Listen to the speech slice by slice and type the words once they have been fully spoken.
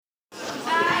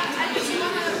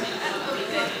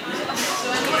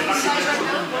decide right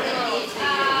now what it is.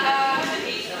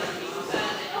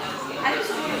 I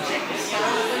just want to check the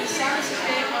sound. When the sound is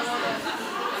okay, I want to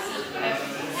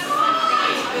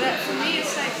but for me,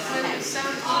 it's like when the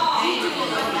sound is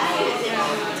okay.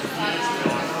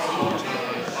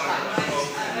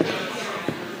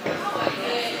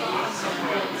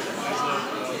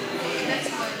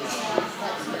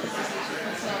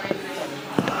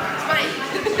 It's fine.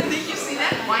 Did you see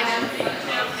that? Why not?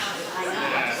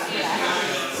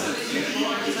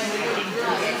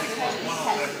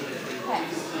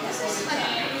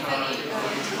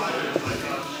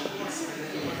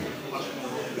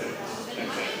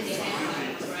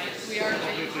 We are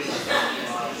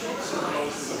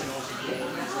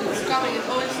it's coming, it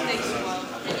always takes a while.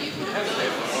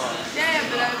 Yeah,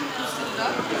 but I boosted it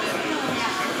up a bit.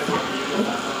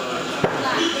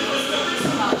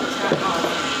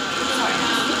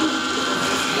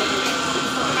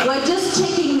 We're just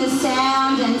checking the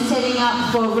sound and setting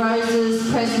up for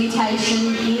Rose's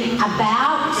presentation in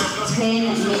about 10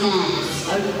 minutes,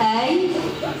 okay?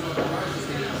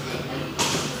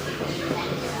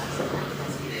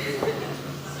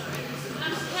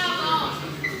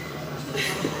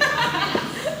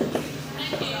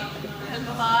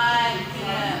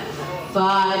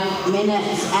 5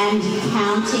 minutes and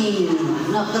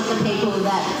counting. Not that the people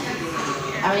that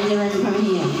are in the room from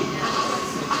here.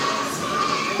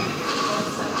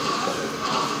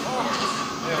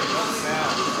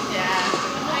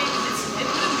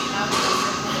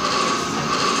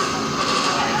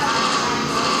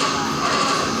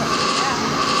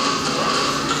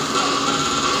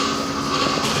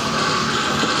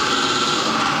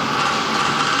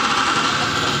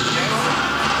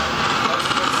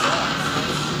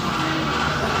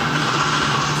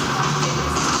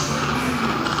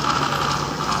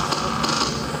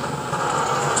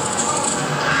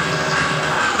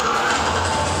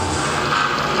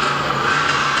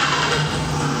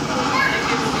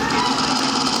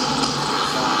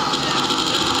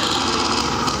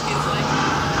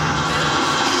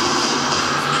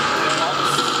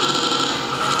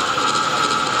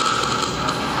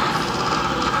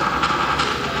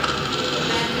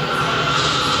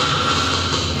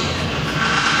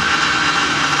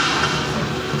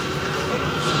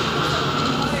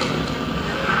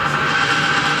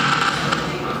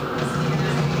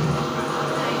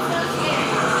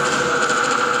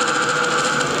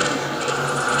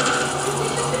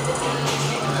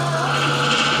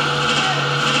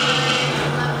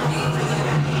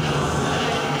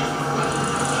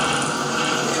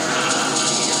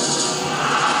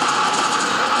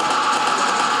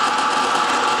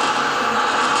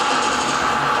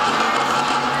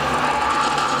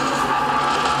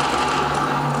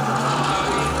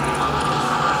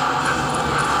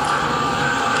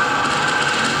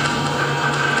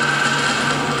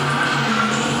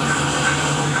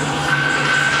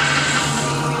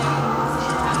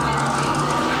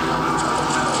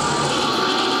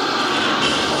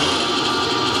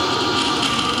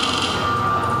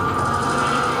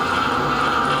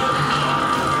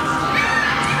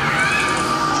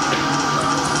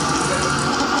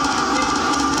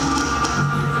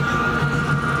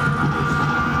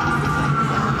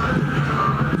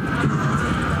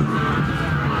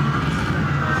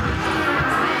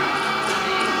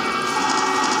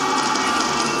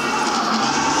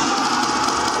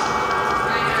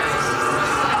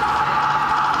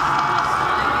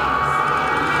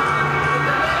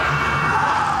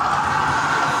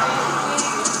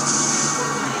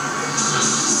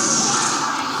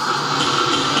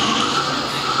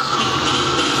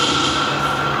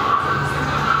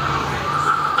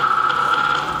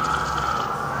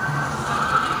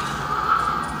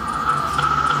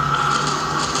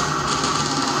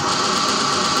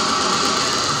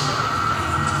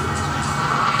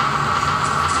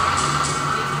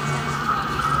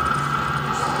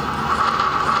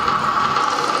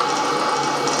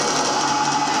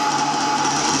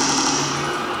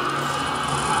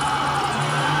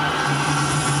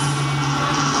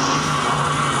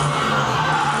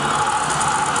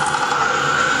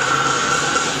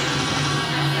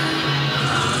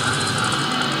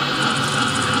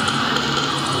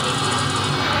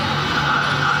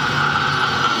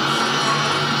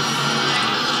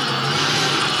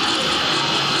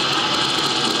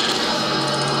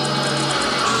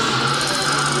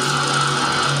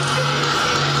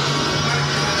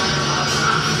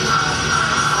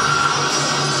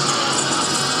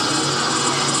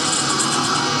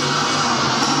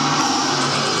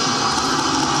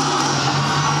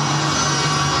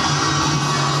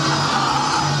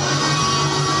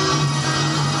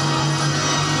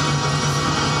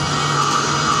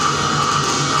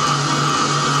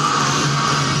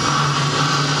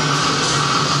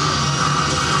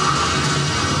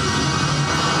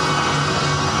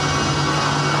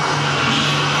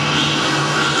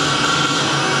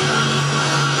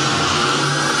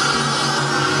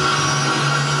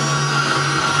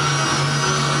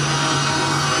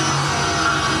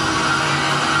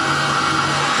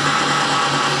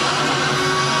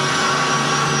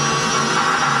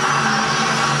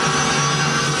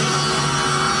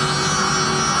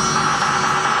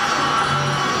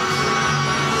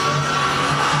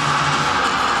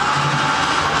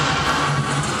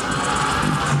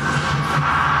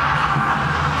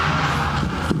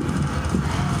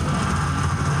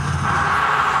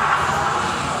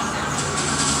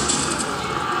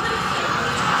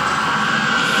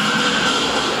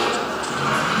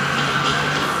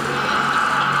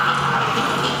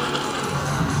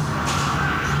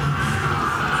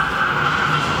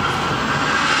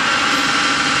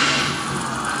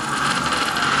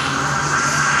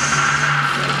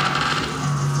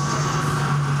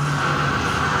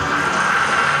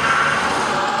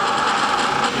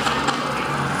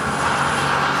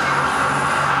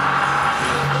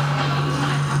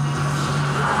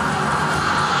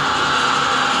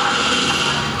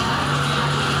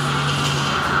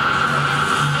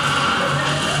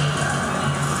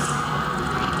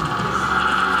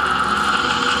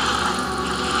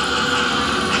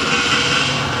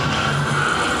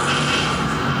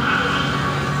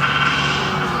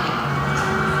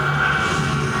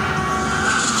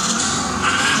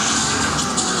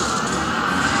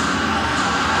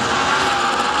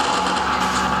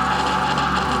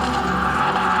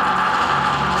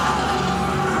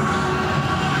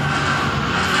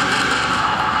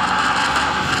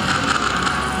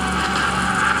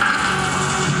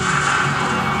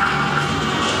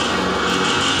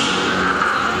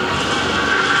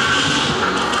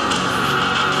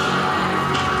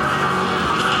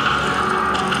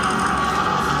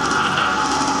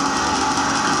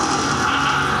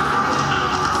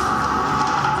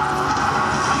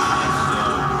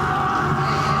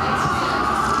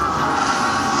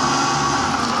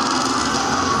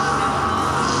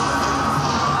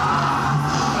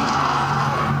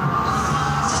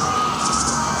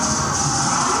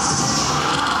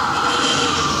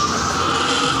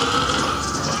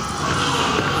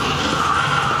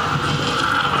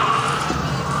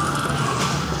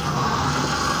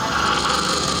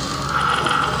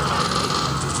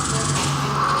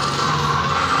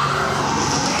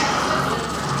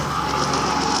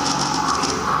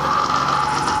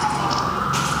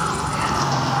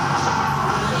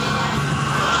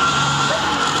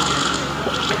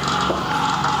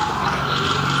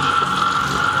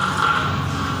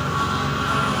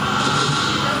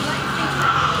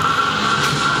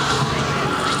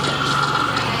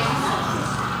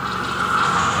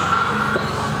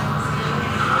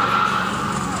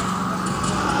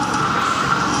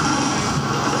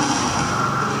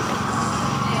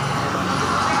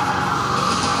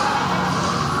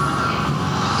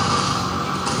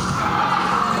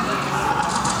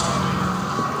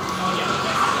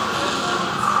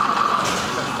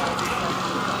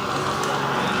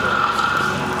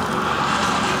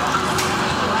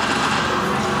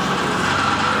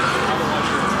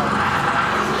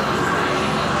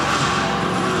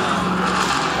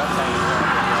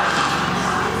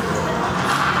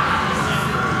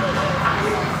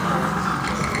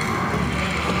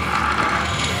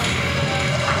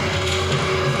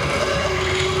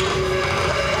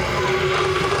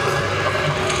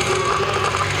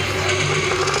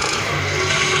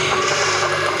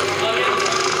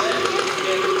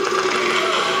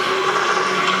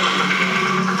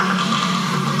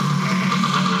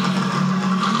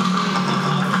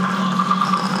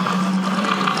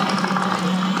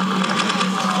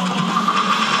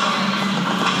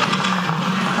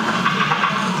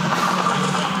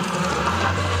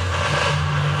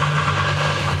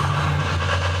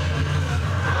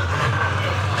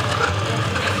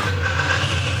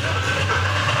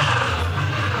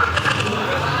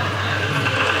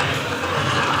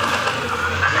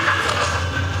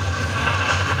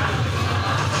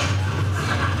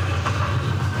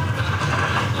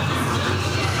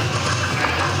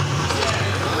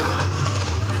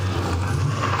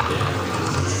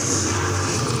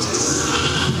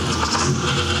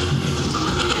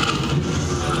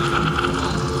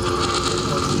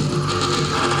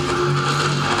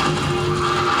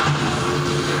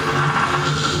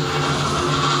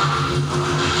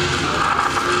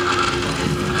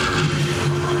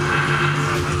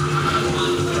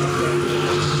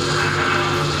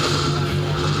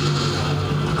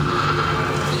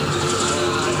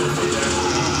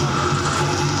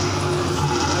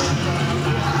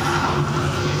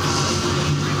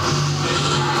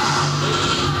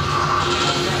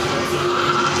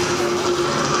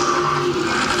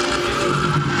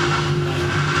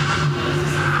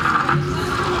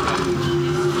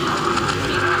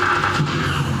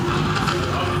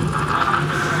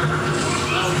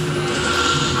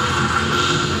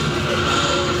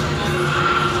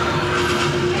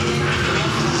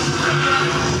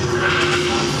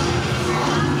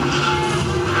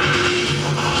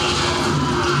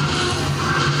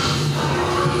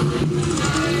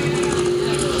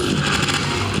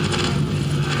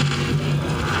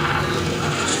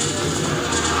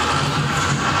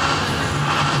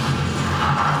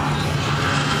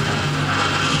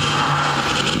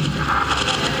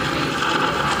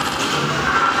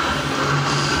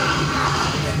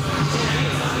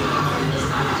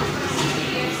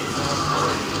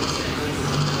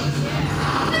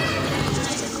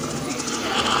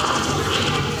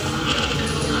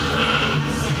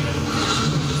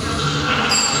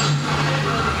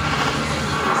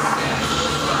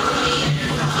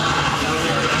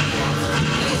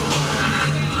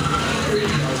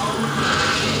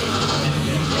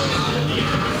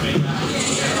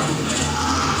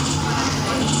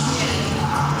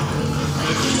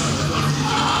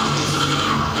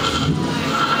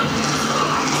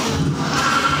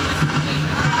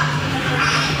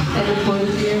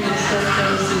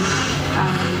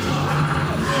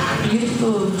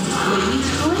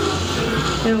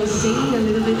 I will sing a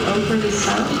little bit over the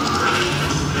sound.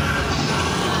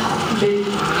 A bit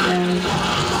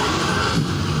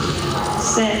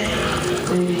sad,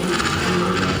 maybe.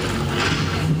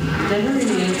 Never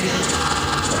really ends.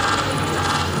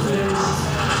 There's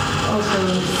also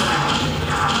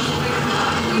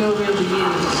no real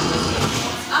beginning.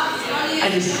 I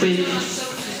just quit.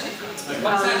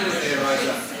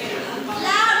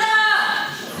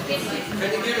 Can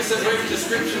you give us a brief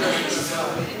description of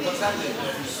what's happening?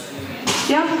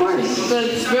 Yeah, of course, but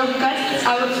real cut,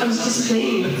 I was just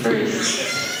playing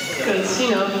first, because,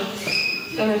 you know,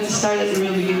 then I have to start at the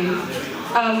real beginning.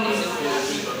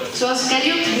 So I was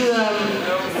scheduled to do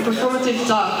a performative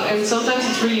talk, and sometimes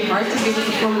it's really hard to give a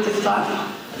performative talk,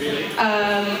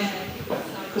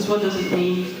 because what does it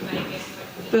mean?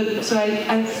 But so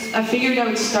I figured I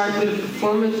would start with a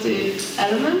performative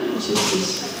element, which is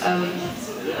this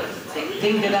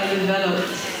thing that I developed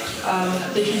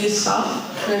that you just saw,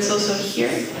 and it's also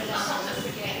here.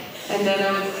 And then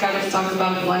I would kind of talk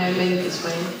about why I made it this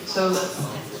way. So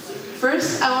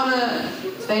first, I want to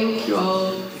thank you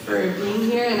all for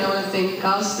being here, and I want to thank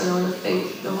Cast, and I want to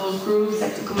thank the whole crew of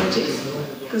Tactical Magic,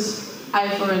 because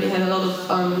I've already had a lot of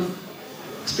fun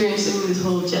experiencing this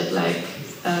whole jet lag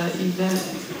event.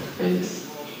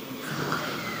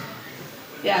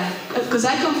 Yeah, because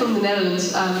I come from the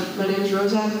Netherlands. My name is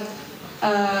Rosa.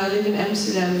 I live in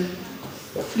Amsterdam.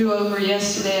 Flew over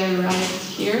yesterday and arrived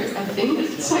here, I think.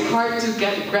 It's like hard to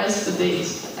grasp the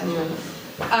days. Anyway.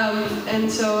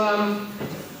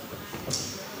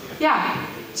 Yeah.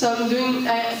 So I'm doing,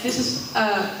 this is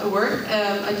a work.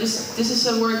 This is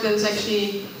a work that has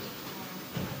actually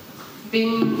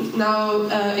been now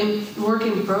in work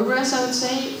in progress, I would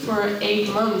say, for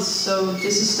 8 months. So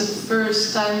this is the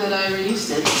first time that I released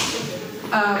it.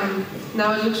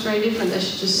 Now it looks very different,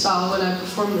 as you just saw when I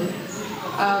performed it.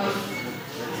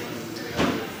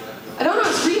 I don't know,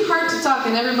 it's really hard to talk,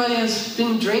 and everybody has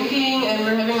been drinking, and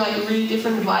we're having like a really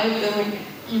different vibe than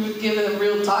you would give a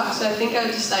real talk. So I think I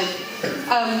just like,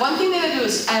 one thing that I do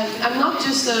is, I'm not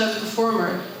just a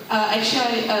performer.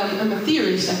 Actually, I'm a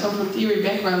theorist. I come from theory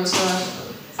background, so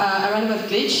I write about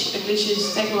glitch. A glitch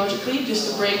is technologically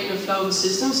just a break in the flow of a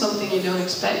system, something you don't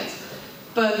expect.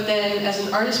 But then, as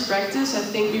an artist practice, I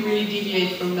think we really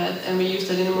deviate from that, and we use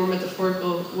that in a more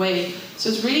metaphorical way. So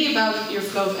it's really about your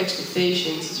flow of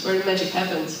expectations. It's where the magic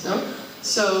happens, no?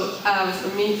 So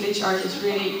for me, glitch art is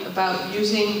really about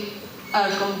using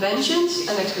conventions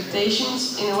and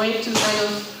expectations in a way to kind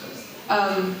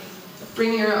of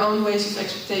bring your own ways of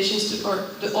expectations to, or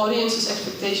the audience's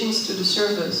expectations to the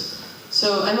surface.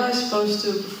 So am I supposed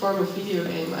to perform a video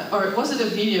game? Or was it a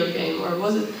video game? Or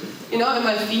was it, you know, am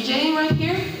I VJing right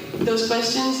here? Those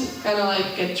questions kind of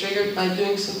like get triggered by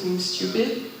doing something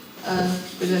stupid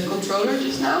with a controller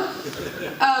just now.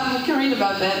 You can read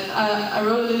about that. I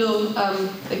wrote a little,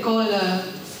 they call it a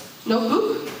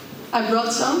notebook. I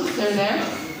brought some, they're there.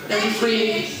 They're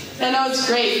free. I know it's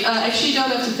great. Actually, you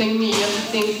don't have to thank me. You have to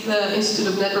thank the Institute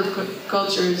of Network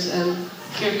Cultures and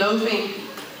Geert Loving.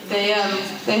 They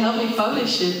helped me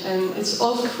publish it, and it's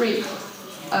all for free.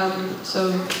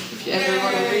 So if you ever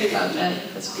want to read about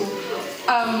that, that's cool.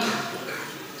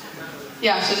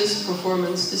 Yeah, so this is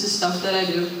performance. This is stuff that I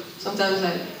do. Sometimes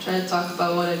I try to talk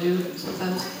about what I do.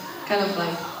 Sometimes kind of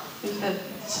like leave that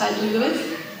side a little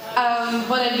bit.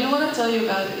 What I do want to tell you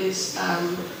about is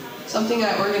something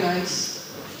I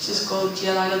organize, which is called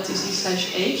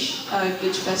GLI.tc/H,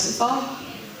 Glitch Festival.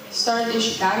 Started in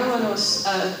Chicago when I was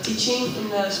teaching in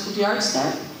the School of the Arts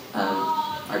there,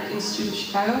 Art Institute of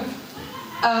Chicago.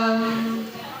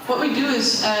 What we do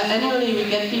is annually we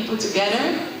get people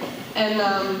together and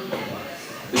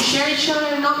we share each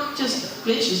other, not just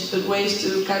glitches, but ways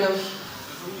to kind of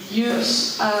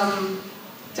use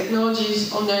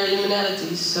technologies on their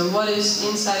liminalities. So what is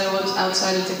inside and what is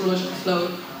outside the technological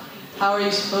flow? How are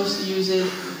you supposed to use it?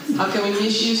 How can we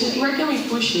misuse it? Where can we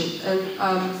push it? And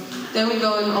then we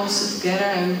go and all sit together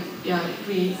and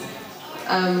we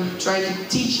try to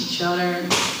teach each other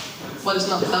what is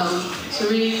not done. So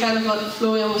really kind of what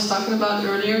Florian was talking about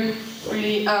earlier,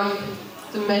 really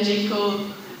the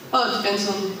magical, well, it depends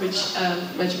on which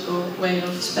magical way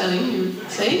of spelling you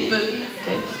would say, but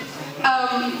okay.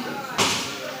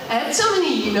 I had so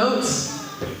many notes.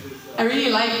 I really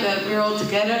like that we're all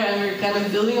together and we're kind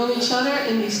of building on each other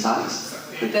in these talks.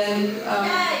 But then,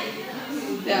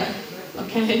 yeah,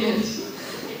 okay.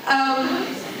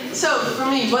 So for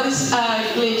me, what is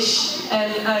glitch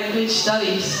and glitch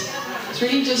studies? It's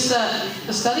really just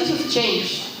the studies of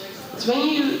change. It's when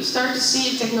you start to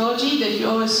see a technology that you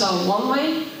always saw one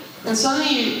way, and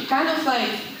suddenly you kind of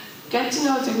like get to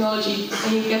know technology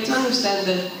and you get to understand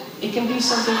that it can be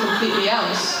something completely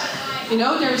else. You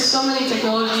know, there's so many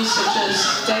technologies such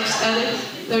as text edit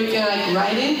that you can like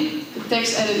write in. The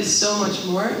text edit is so much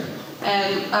more.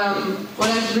 And what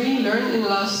I've really learned in the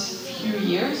last few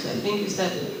years, I think, is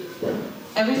that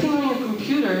everything on your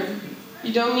computer,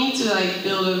 you don't need to like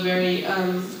build a very,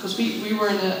 because we were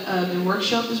in the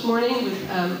workshop this morning with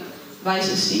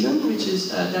Wijs Steven, which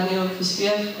is Daniel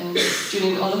Vasiliev and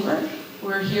Julian Oliver, who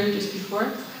were here just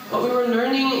before. What we were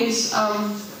learning is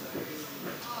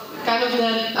kind of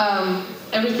that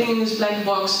everything in this black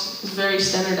box is very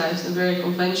standardized and very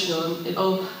conventional, and it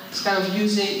all is kind of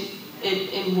using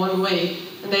it in one way.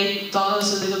 And they taught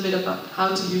us a little bit about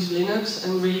how to use Linux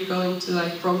and really go into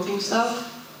like prompting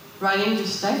stuff, writing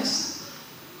this text.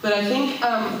 But I think,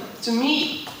 to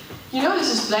me, you know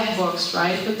this is black box,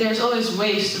 right? But there's always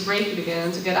ways to break it again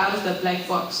and to get out of that black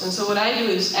box. And so what I do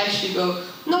is actually go,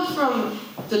 not from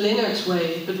the Linux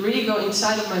way, but really go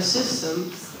inside of my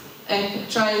system and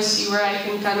try and see where I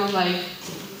can kind of like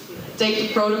take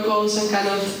the protocols and kind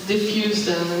of diffuse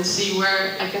them and see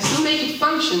where I can still make it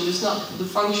function, just not the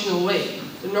functional way,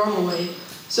 the normal way.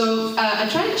 So I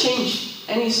try to change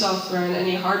any software and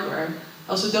any hardware.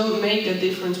 I also don't make that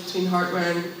difference between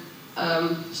hardware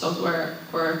and software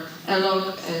or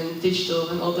analog and digital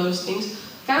and all those things.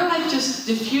 Kind of like just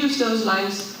diffuse those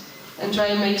lines and try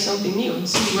and make something new and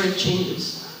see where it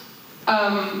changes.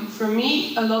 For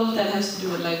me, a lot of that has to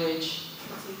do with language.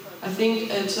 I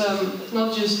think it's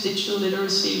not just digital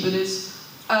literacy, but it's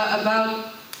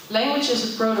about language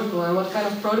as a protocol and what kind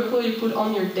of protocol you put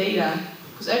on your data.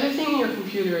 Because everything in your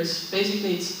computer is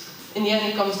basically, in the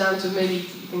end it comes down to, maybe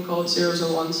you can call it zeros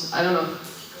and ones, I don't know,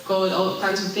 call it all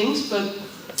kinds of things, but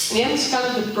in the end it's kind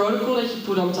of the protocol that you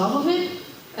put on top of it,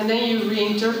 and then you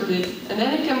reinterpret it, and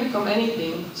then it can become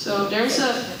anything. So there's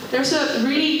a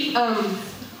really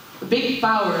big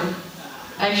power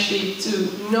actually to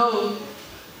know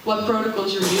what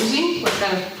protocols you're using, what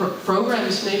kind of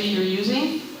programs maybe you're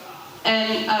using,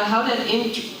 and how that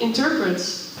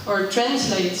interprets or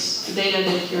translates the data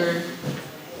that you're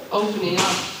opening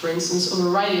up, for instance, or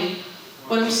writing.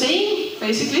 What I'm saying,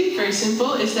 basically, very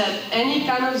simple, is that any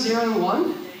kind of 0 and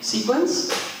 1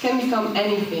 sequence can become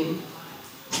anything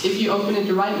if you open it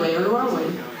the right way or the wrong way.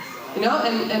 You know,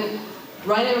 and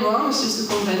right and wrong is just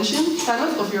a convention, kind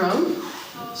of your own.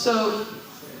 So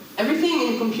everything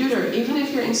in the computer, even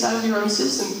if you're inside of your own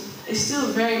system, is still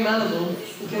very malleable.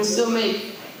 You can still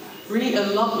make really a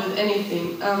lot with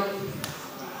anything.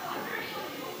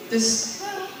 This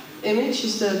image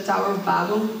is the Tower of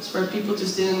Babel. It's where people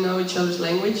just didn't know each other's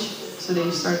language, so they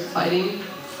started fighting.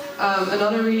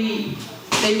 Another really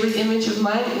favorite image of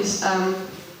mine is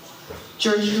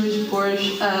George Louis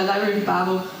Borges' Library of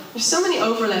Babel. There's so many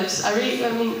overlaps.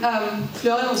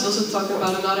 Florian was also talking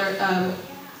about another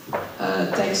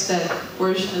text that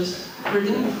Borges has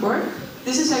written before.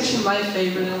 This is actually my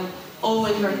favorite, and I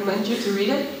always recommend you to read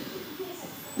it.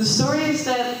 The story is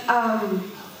that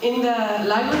in the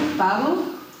Library of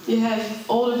Babel, you have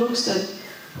all the books that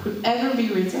could ever be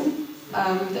written,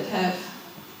 that have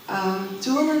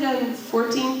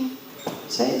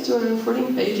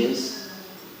 214 pages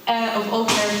of all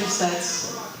character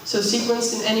sets, so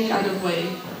sequenced in any kind of way.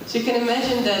 So you can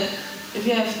imagine that if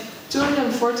you have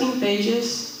 214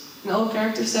 pages in all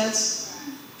character sets,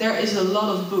 there is a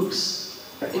lot of books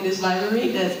in this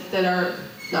library that are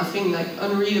nothing, like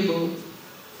unreadable.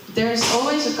 There's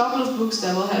always a couple of books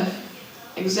that will have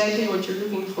exactly what you're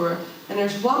looking for, and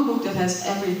there's one book that has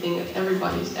everything that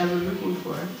everybody's ever looking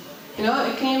for. You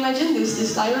know, can you imagine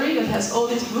this library that has all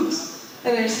these books?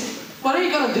 And what are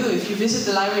you going to do if you visit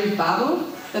the Library of Babel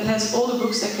that has all the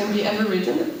books that can be ever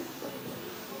written?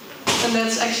 And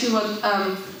that's actually what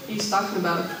he's talking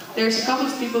about. There's a couple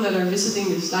of people that are visiting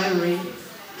this library.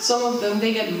 Some of them,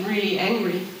 they get really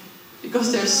angry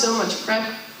because there's so much crap.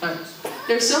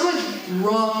 There's so much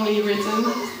wrongly written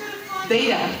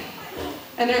data.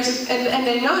 And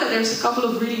they know that there's a couple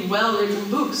of really well-written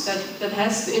books that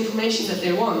has the information that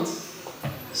they want.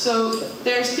 So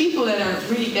there's people that are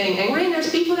really getting angry, and there's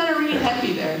people that are really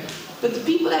happy there. But the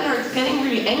people that are getting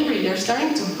really angry, they're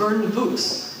starting to burn the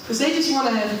books. Because they just want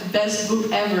to have the best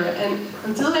book ever. And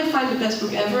until they find the best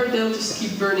book ever, they'll just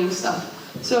keep burning stuff.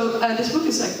 So this book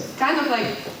is kind of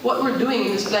like what we're doing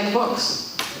in this black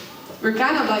box. We're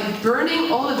kind of like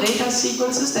burning all the data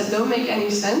sequences that don't make any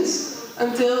sense,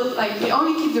 until we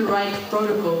only keep the right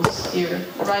protocols here,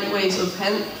 the right ways of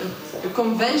the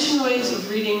conventional ways of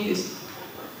reading this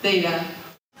data.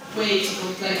 Way too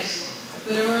complex.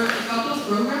 But there were a couple of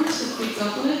programs that picked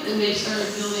up on it. and they started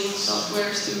building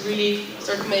softwares to really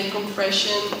start to make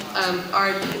compression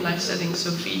art in live settings. So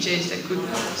VJs that could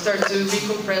start to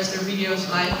recompress their videos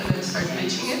live and then start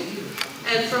glitching it.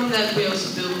 And from that we also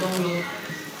built Fourble,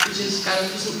 which is kind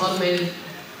of just an automated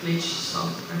glitch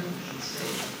software. Let's say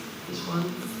this one.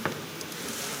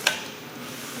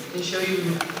 I can show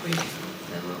you a quick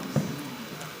demo.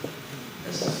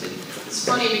 It's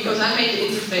funny because I made the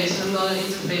interface and I'm not an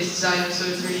interface designer, so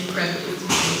it's really crappy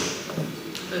interface.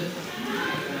 But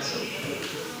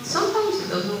sometimes it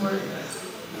doesn't work.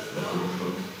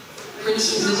 For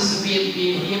instance, this is a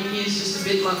BMP. BMP is just a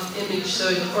bitmap image, so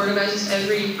it organizes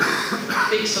every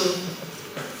pixel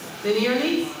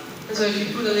linearly. And so if you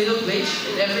put a little glitch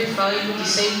in every file, you put the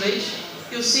same glitch,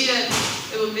 you'll see that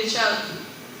it will glitch out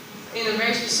in a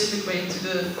very specific way to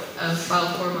the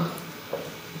file format.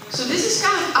 So this is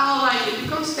kind of how it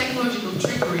becomes technological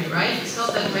trickery, right? It's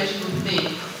not that magical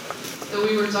thing that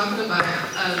we were talking about,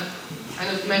 kind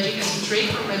of magic as a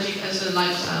trick or magic as a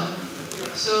lifestyle.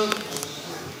 So,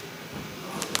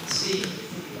 let's see.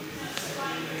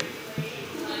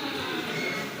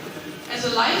 As a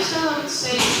lifestyle, I would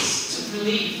say it's to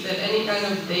believe that any kind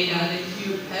of data that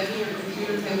you have in your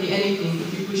computer can be anything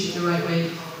if you push it the right way,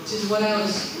 which is what I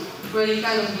was already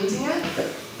kind of hinting at.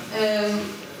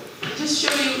 Just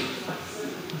show you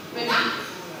maybe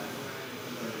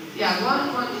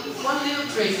one little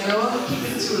trick, and I won't keep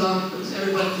it too long because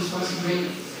everybody just wants to drink.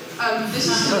 This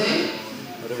is today.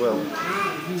 Very well.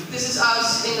 This is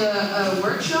us in a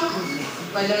workshop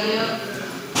by Daniel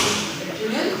and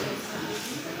Julian.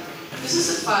 This is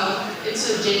a file. It's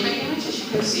a JPEG image, as you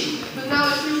can see. But now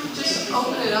if you just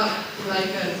open it up like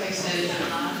a text editor,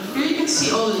 here you can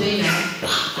see all the data.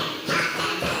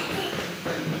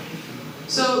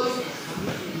 So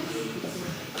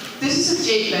this is a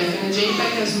JPEG, and a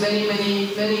JPEG has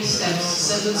many steps,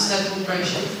 7-step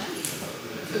compression.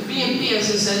 But BMP, as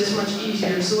I said, is much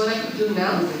easier. So what I could do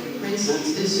now, for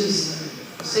instance, is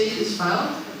just save this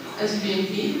file as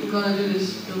BMP. I'm gonna do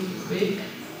this real quick.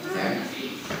 There.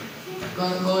 I'm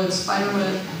gonna call it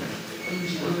spiderweb.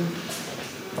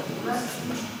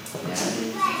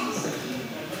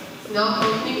 Now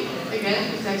opening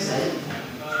again the text edit.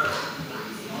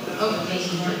 Oh, that's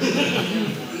not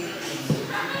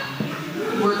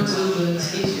Word too, but it's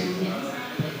easier. You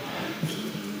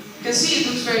can see it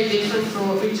looks very different from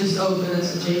what we just opened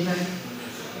as a JPEG.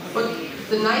 But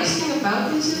the nice thing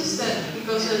about this is that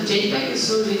because a JPEG is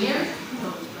so linearly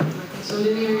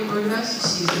organized, you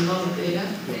see a lot of data.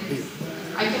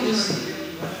 I can just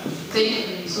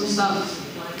take some stuff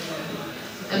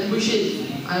and push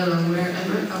it, I don't know,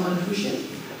 wherever I want to push it.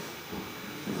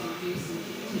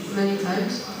 Many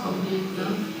times, probably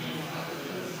enough.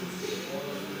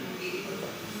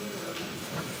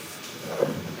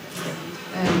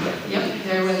 And yep,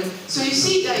 there went. So you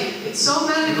see, it's so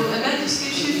magical, and that just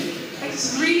gives you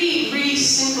this really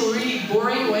simple, really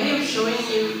boring way of showing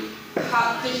you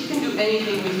that you can do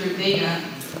anything with your data.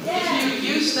 If you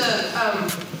use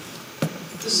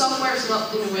the software is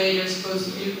not in the way they're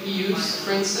supposed to be used,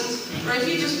 for instance, or if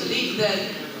you just believe that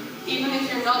even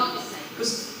if you're not,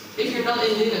 because if you're not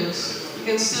in Linux, you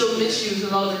can still misuse a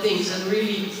lot of things and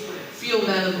really feel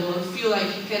malleable and feel like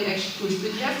you can actually push.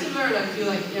 But you have to learn, I feel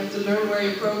like you have to learn where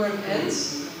your program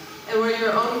ends and where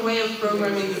your own way of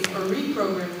programming or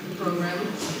reprogramming the program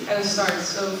kind of starts.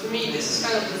 So for me, this is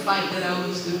kind of the fight that I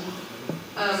always do.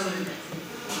 Let's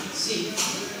see.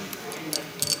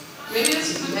 Maybe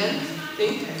that's a good end, I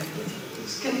think.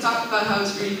 We can talk about how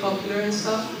it's really popular and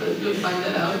stuff, but you'll find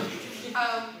that out.